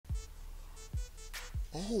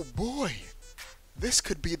Oh boy, this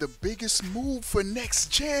could be the biggest move for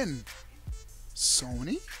next gen.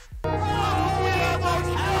 Sony? OB1playX.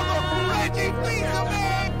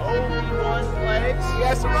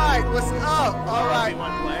 That's right, what's up? All right.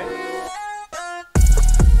 OB1playX.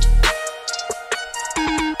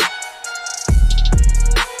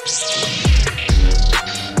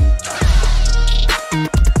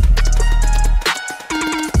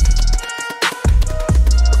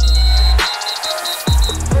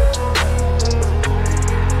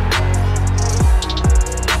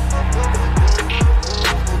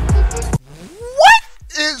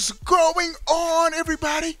 Going on,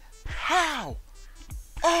 everybody? How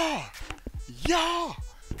are y'all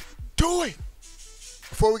doing?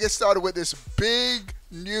 Before we get started with this big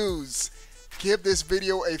news, give this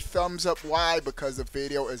video a thumbs up. Why? Because the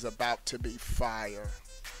video is about to be fire.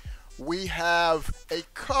 We have a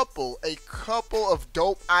couple of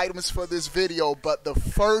dope items for this video, but the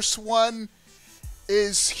first one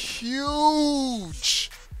is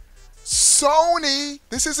huge. Sony,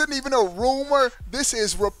 this isn't even a rumor, this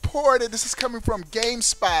is reported, this is coming from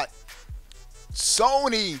GameSpot.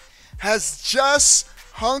 Sony has just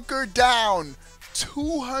hunkered down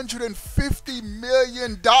 $250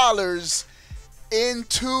 million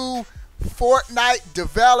into Fortnite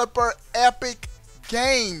developer Epic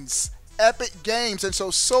Games. And so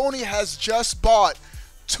Sony has just bought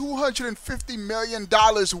 $250 million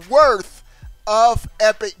worth of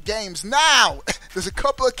Epic Games. Now, there's a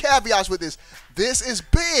couple of caveats with this. This is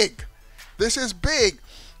big.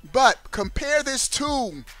 But compare this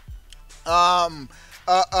to a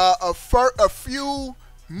few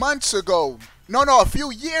months ago. A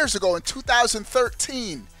few years ago in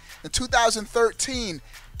 2013. In 2013,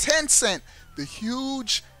 Tencent, the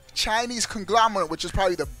huge Chinese conglomerate, which is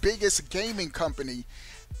probably the biggest gaming company,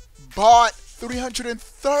 bought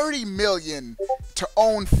 $330 million to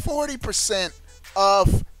own 40%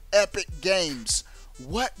 of Epic Games.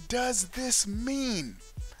 What does this mean?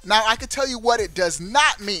 Now, I can tell you what it does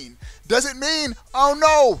not mean. Does it mean, oh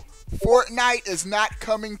no, Fortnite is not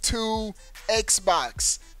coming to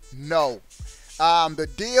Xbox? No. The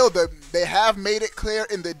deal, they have made it clear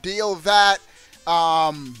in the deal that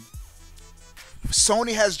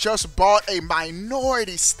Sony has just bought a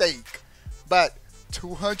minority stake, but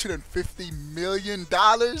 $250 million,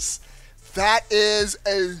 that is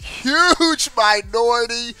a huge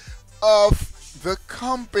minority of the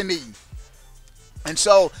company. And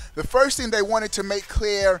so the first thing they wanted to make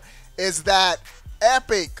clear is that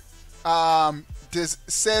Epic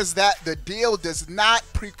says that the deal does not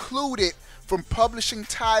preclude it from publishing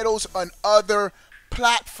titles on other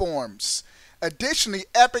platforms. Additionally,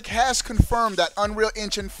 Epic has confirmed that Unreal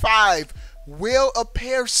Engine 5 will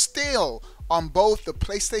appear still on both the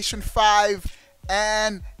PlayStation 5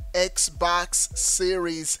 and Xbox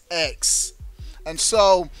Series X. And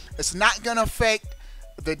so it's not going to affect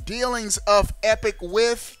the dealings of Epic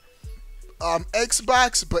with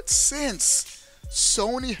Xbox, but since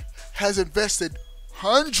Sony has invested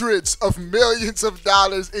hundreds of millions of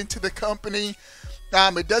dollars into the company,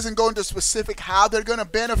 it doesn't go into specific how they're going to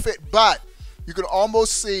benefit, but you can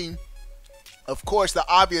almost see, of course, the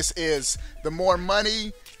obvious is the more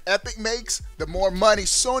money Epic makes, the more money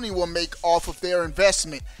Sony will make off of their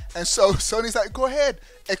investment. And so Sony's like, go ahead,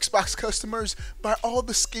 Xbox customers, buy all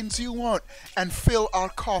the skins you want and fill our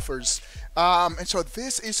coffers. And so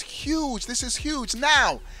this is huge. This is huge.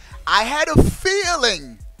 Now, I had a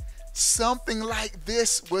feeling something like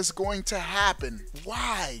this was going to happen.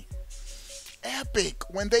 Why? Epic,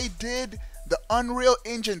 when they did the Unreal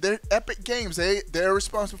Engine, they're Epic Games, they're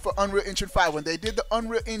responsible for Unreal Engine 5. When they did the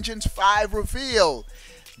Unreal Engine 5 reveal,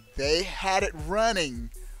 they had it running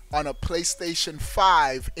on a PlayStation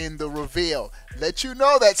 5 in the reveal. Let you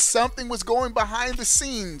know that something was going behind the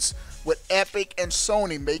scenes with Epic and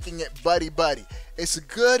Sony, making it buddy-buddy. It's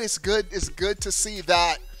good to see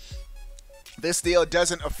that this deal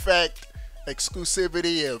doesn't affect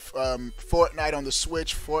exclusivity of Fortnite on the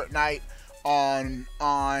Switch, Fortnite on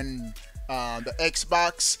the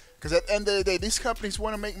Xbox. Because at the end of the day, these companies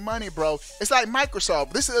want to make money, bro. It's like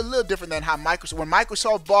Microsoft. This is a little different than how when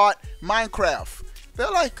Microsoft bought Minecraft,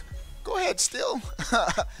 they're like, go ahead, still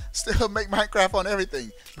make Minecraft on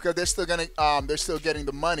everything, because they're still getting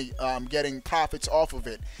the money, getting profits off of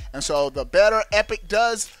it. And so the better Epic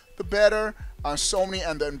does, the better Sony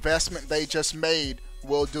and the investment they just made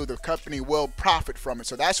will do. The company will profit from it.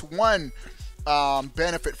 So that's one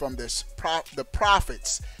benefit from this, the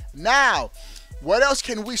profits. Now, what else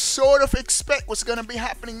can we sort of expect what's going to be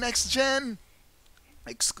happening next gen?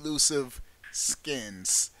 Exclusive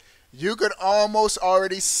skins. You could almost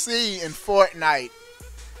already see in Fortnite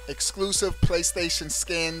exclusive PlayStation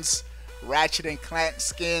skins, Ratchet and Clank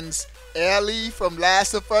skins, Ellie from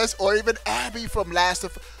Last of Us, or even Abby from Last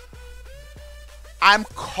of Us. I'm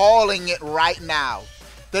calling it right now.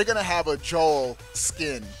 They're going to have a Joel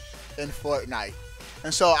skin in Fortnite.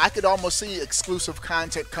 And so I could almost see exclusive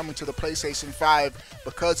content coming to the PlayStation 5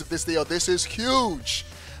 because of this deal. This is huge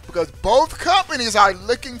because both companies are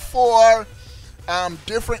looking for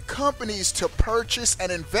different companies to purchase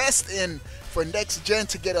and invest in for next gen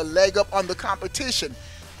to get a leg up on the competition.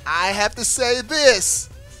 I have to say this.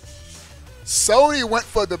 Sony went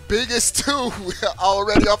for the biggest two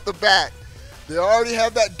already off the bat. They already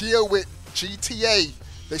have that deal with GTA.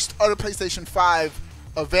 They started a PlayStation 5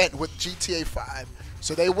 event with GTA 5.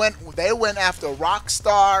 So they went after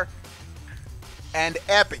Rockstar and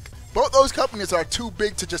Epic. Both those companies are too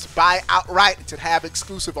big to just buy outright to have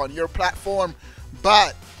exclusive on your platform.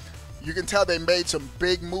 But you can tell they made some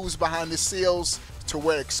big moves behind the scenes to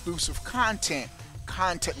where exclusive content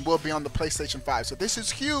will be on the PlayStation 5. So this is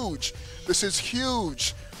huge. This is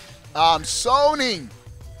huge. Sony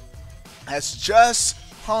has just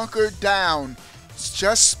hunkered down,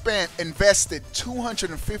 just invested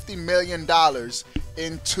 $250 million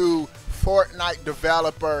into Fortnite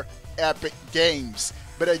developer Epic Games.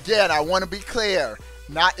 But again, I want to be clear.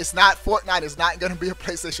 Fortnite is not going to be a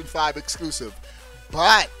PlayStation 5 exclusive.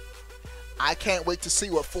 But I can't wait to see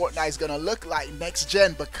what Fortnite is going to look like next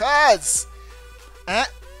gen because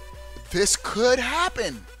this could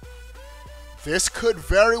happen. This could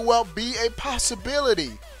very well be a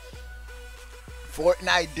possibility.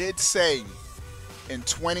 Fortnite did say in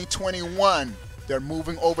 2021 they're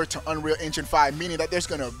moving over to Unreal Engine 5, meaning that there's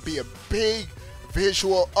going to be a big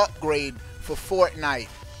visual upgrade for Fortnite.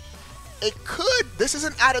 This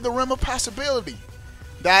isn't out of the realm of possibility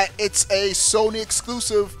that it's a Sony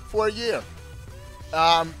exclusive for a year.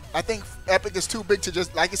 I think Epic is too big to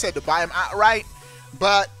just, like I said, to buy them outright,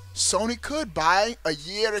 but Sony could buy a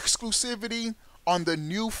year exclusivity on the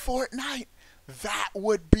new Fortnite. That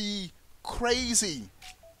would be crazy.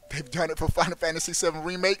 They've done it for Final Fantasy VII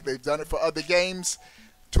Remake. They've done it for other games.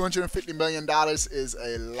 $250 million is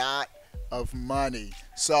a lot of money.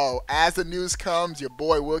 So as the news comes, your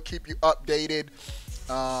boy will keep you updated.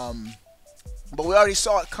 But we already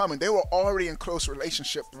saw it coming. They were already in close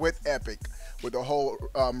relationship with Epic with the whole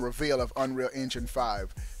reveal of Unreal Engine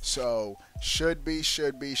 5. So should be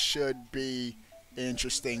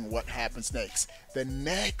interesting what happens next. The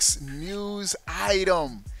next news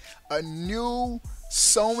item. A new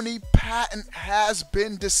Sony patent has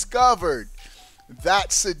been discovered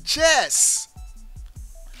that suggests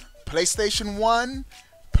PlayStation 1,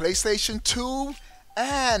 PlayStation 2,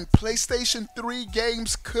 and PlayStation 3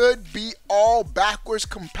 games could be all backwards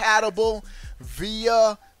compatible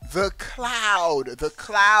via the cloud. The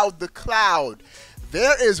cloud.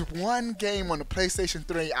 There is one game on the PlayStation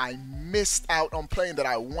 3 I missed out on playing that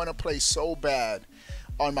I want to play so bad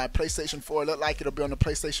on my PlayStation 4. It looked like it'll be on the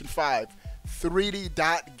PlayStation 5. 3D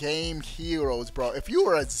Dot Game Heroes, bro. If you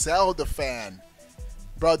are a Zelda fan,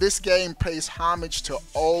 bro, this game pays homage to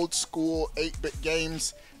old school 8-bit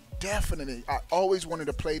games. Definitely. I always wanted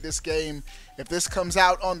to play this game. If this comes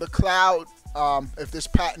out on the cloud, if this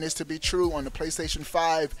patent is to be true on the PlayStation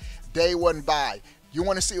 5, day one buy. You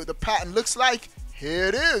want to see what the patent looks like? Here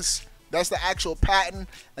it is. That's the actual patent.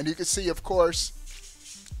 And you can see, of course,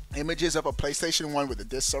 images of a PlayStation 1 with a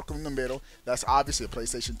disc circle in the middle. That's obviously a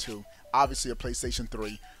PlayStation 2. Obviously a PlayStation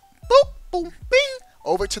 3. Boop, boom, bing.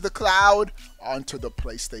 Over to the cloud, onto the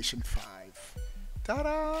PlayStation 5.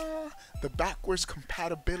 Ta-da! The backwards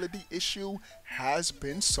compatibility issue has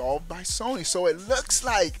been solved by Sony. So it looks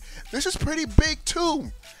like this is pretty big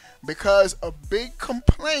too, because a big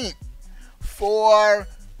complaint for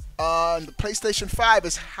the PlayStation 5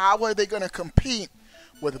 is how are they going to compete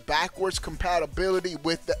with backwards compatibility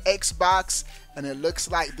with the Xbox, and it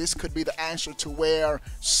looks like this could be the answer to where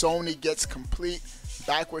Sony gets complete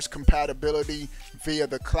backwards compatibility via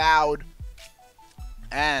the cloud.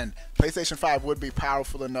 And PlayStation 5 would be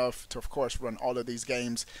powerful enough to, of course, run all of these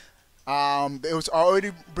games. It was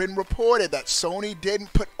already been reported that Sony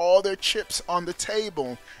didn't put all their chips on the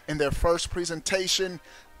table in their first presentation.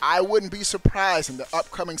 I wouldn't be surprised in the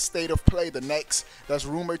upcoming State of Play, the next, that's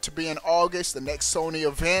rumored to be in August, the next Sony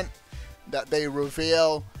event, that they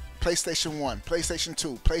reveal PlayStation 1, PlayStation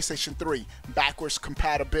 2, PlayStation 3, backwards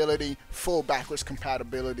compatibility, full backwards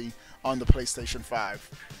compatibility on the PlayStation 5.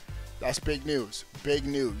 That's big news. Big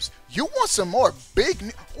news. You want some more big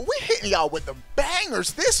news? We're hitting y'all with the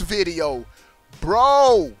bangers this video.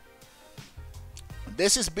 Bro,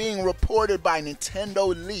 this is being reported by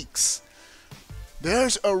Nintendo Leaks.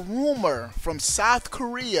 There's a rumor from South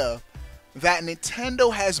Korea that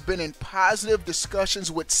Nintendo has been in positive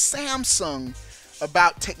discussions with Samsung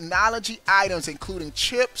about technology items including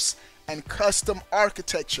chips and custom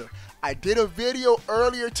architecture. I did a video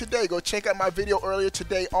earlier today. Go check out my video earlier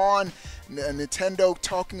today on Nintendo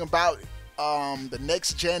talking about the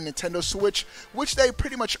next gen Nintendo Switch, which they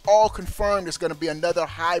pretty much all confirmed is going to be another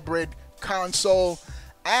hybrid console.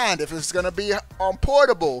 And if it's going to be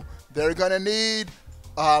portable, they're going to need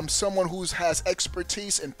someone who has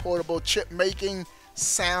expertise in portable chip making.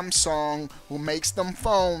 Samsung, who makes them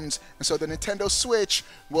phones, and so the Nintendo Switch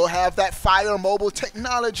will have that Fire mobile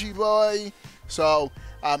technology, boy. So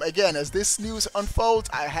again, as this news unfolds,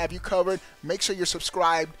 I have you covered. Make sure you're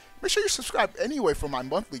subscribed. Make sure you're subscribed anyway for my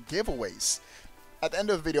monthly giveaways. At the end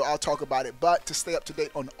of the video, I'll talk about it, but to stay up to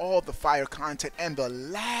date on all the Fire content and the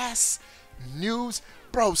last news,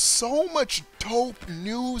 bro, so much dope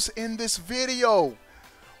news in this video.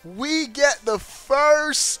 We get the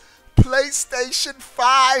first PlayStation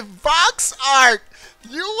 5 box art.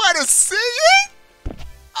 You want to see it?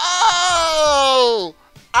 Oh,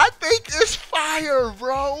 I think it's fire,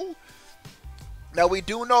 bro. Now, we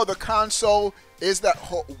do know the console is that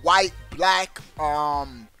white black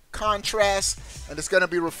contrast, and it's going to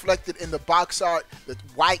be reflected in the box art, the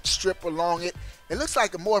white strip along it. It looks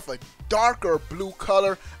like more of a darker blue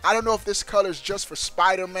color. I don't know if this color is just for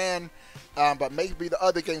Spider-Man, but maybe the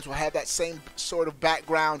other games will have that same sort of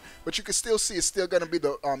background. But you can still see it's still going to be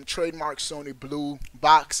the trademark Sony blue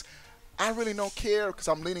box. I really don't care because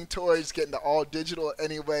I'm leaning towards getting the all digital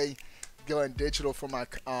anyway. Going digital for my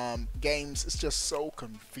games, it's just so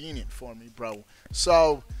convenient for me, bro.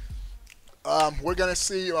 So we're gonna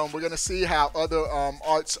see how other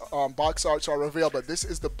box arts are revealed, but this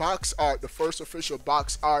is the box art, the first official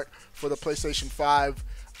box art for the PlayStation 5.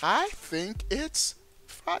 I think it's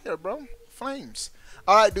fire, bro. Flames.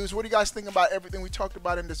 Alright, dudes, what do you guys think about everything we talked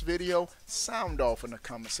about in this video? Sound off in the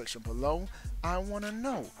comment section below. I want to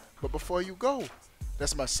know. But before you go,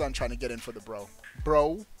 that's my son trying to get in for the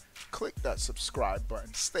bro. Click that subscribe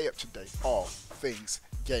button. Stay up to date. All things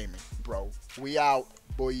gaming, bro. We out,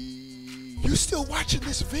 boy. You still watching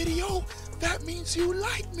this video? That means you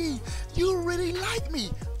like me. You really like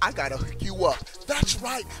me. I gotta hook you up. That's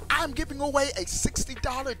right. I'm giving away a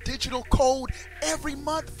 $60 digital code every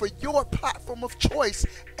month for your platform of choice.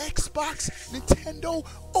 Xbox, Nintendo,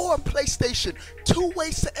 or PlayStation. 2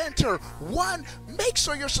 ways to enter. 1, make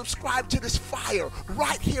sure you're subscribed to this fire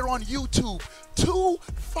right here on YouTube. 2,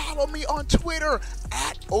 follow me on Twitter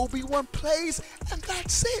at OB1playZ, and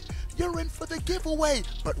that's it. You're in for the giveaway.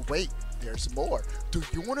 But wait, there's more. Do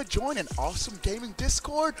you want to join an awesome gaming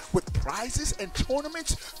Discord with prizes and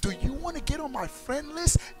tournaments? Do you want to get on my friend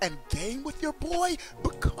list and game with your boy?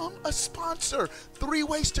 Become a sponsor. 3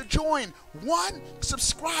 ways to join. 1,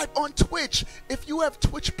 subscribe on Twitch. If you have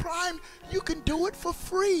Twitch Prime, you can do it for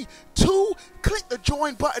free. 2, click the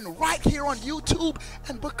join button right here on YouTube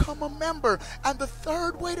and become a member. And the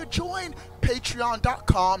 3rd way to join,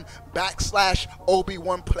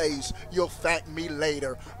 patreon.com/OB1playZ. You'll thank me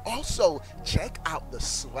later. Also, check out the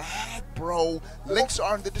swag, bro. Links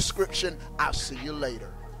are in the description. I'll see you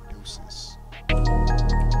later. Deuces.